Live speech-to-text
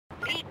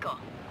Rico,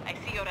 I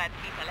see you're at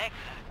Micheal.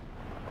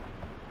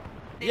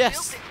 They Yes.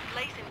 built this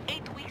place in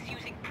 8 weeks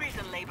using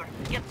prison labor,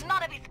 yet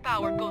none of its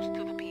power goes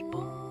to the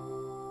people.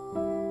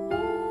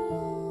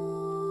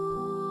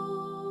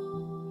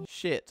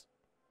 Shit.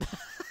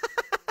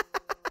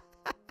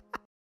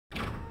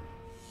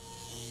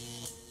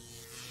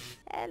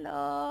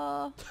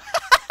 Hello.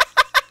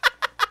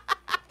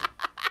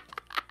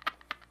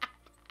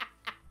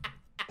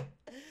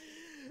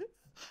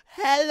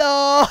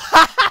 Hello.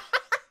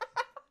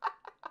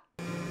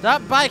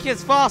 That bike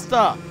is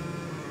faster.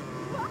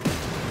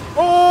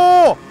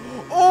 Oh!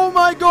 Oh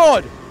my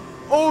god!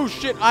 Oh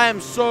shit, I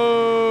am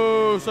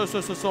so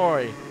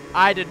sorry.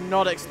 I did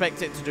not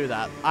expect it to do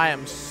that. I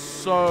am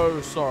so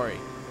sorry.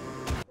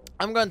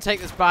 I'm gonna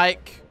take this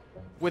bike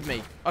with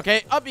me.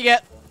 Okay, up you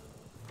get.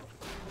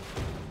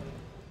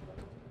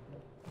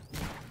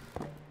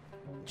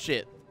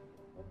 Shit.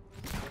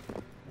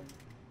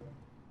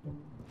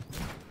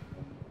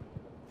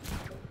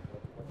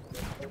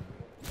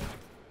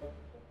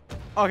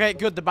 Okay,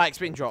 good, the bike's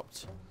been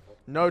dropped.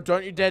 No,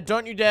 don't you dare,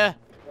 don't you dare.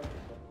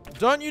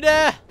 Don't you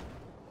dare!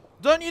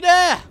 Don't you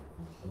dare!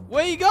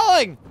 Where are you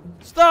going?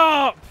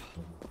 Stop!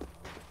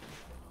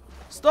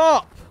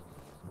 Stop!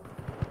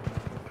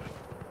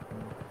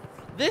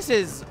 This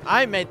is...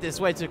 I made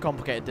this way too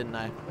complicated, didn't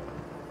I?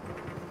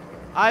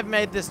 I've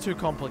made this too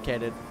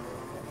complicated.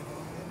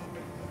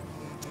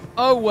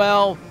 Oh,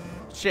 well.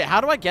 Shit,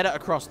 how do I get it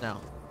across now?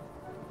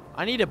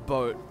 I need a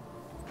boat.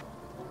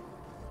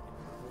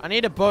 I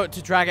need a boat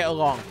to drag it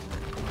along.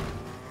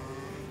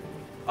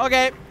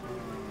 Okay.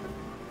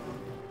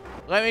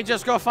 Let me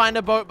just go find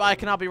a boat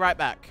bike and I'll be right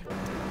back.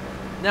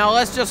 Now,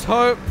 let's just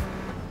hope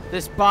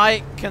this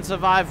bike can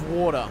survive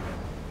water.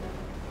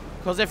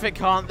 Because if it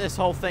can't, this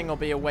whole thing will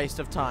be a waste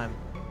of time.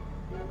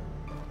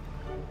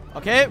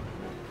 Okay.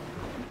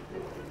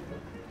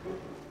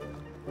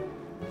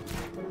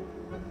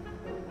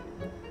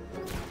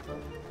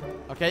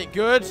 Okay,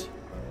 good.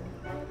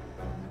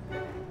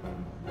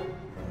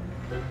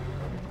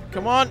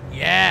 Come on.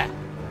 Yeah.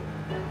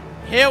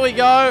 Here we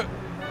go.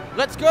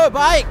 Let's go,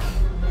 bike.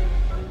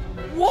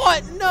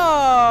 What?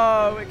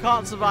 No. It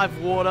can't survive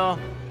water.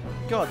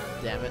 God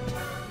damn it.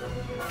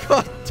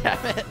 God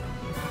damn it.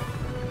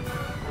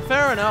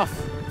 Fair enough.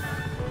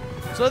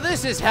 So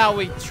this is how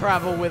we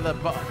travel with the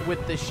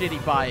shitty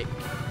bike.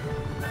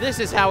 This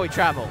is how we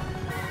travel.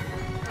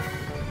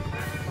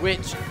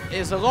 Which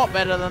is a lot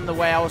better than the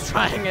way I was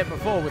trying it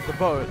before with the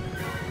boat.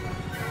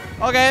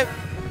 Okay.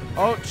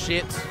 Oh,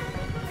 shit.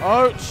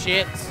 Oh,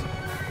 shit.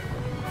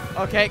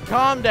 Okay,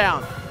 calm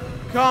down.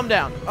 Calm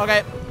down.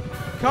 Okay.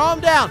 Calm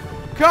down.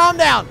 Calm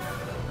down.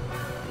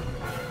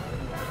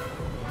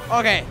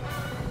 Okay.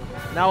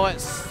 Now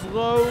let's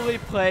slowly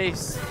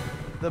place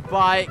the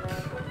bike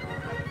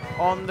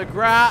on the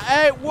ground.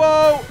 Hey,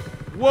 whoa.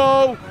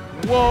 Whoa.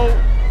 Whoa.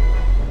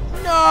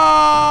 No!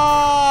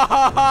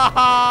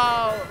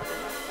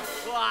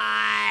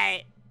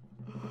 Why?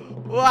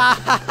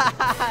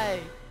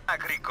 Why?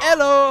 Rico,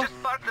 Hello.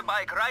 just park the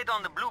bike right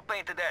on the blue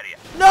painted area.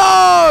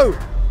 No!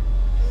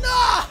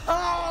 No!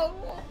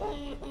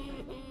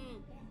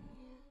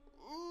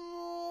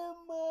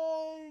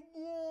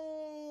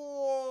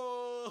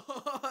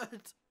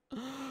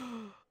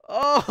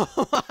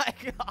 Oh my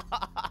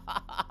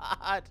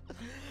god!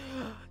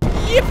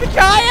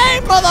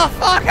 Yippee-ki-yay,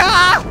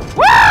 motherfucker!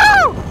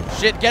 Woo!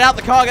 Shit, get out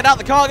the car, get out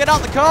the car, get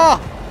out the car!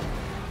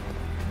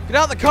 Get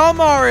out the car,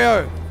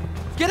 Mario!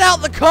 Get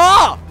out the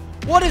car!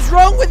 What is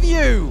wrong with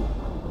you?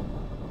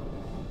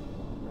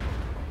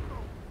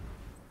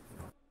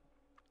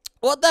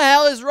 What the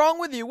hell is wrong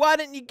with you? Why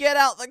didn't you get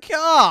out the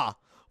car?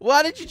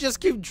 Why did you just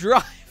keep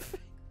driving?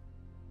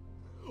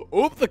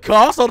 Oop, the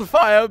car's on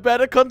fire.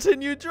 Better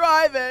continue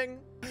driving.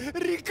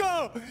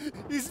 Rico!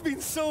 It's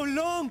been so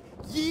long!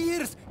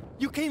 Years!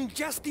 You came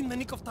just in the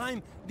nick of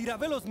time. Di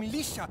Ravello's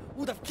militia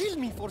would have killed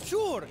me for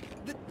sure.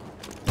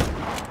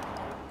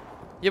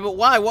 Yeah, but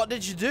why? What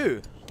did you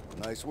do?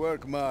 Nice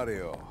work,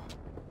 Mario.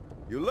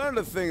 You learned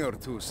a thing or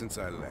two since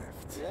I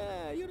left.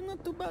 Yeah, you're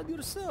not too bad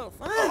yourself,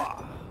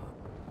 huh?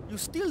 You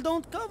still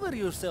don't cover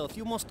yourself.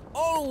 You must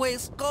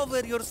always cover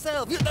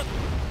yourself.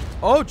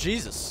 Oh,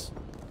 Jesus.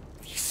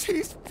 This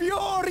is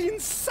pure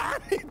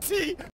insanity!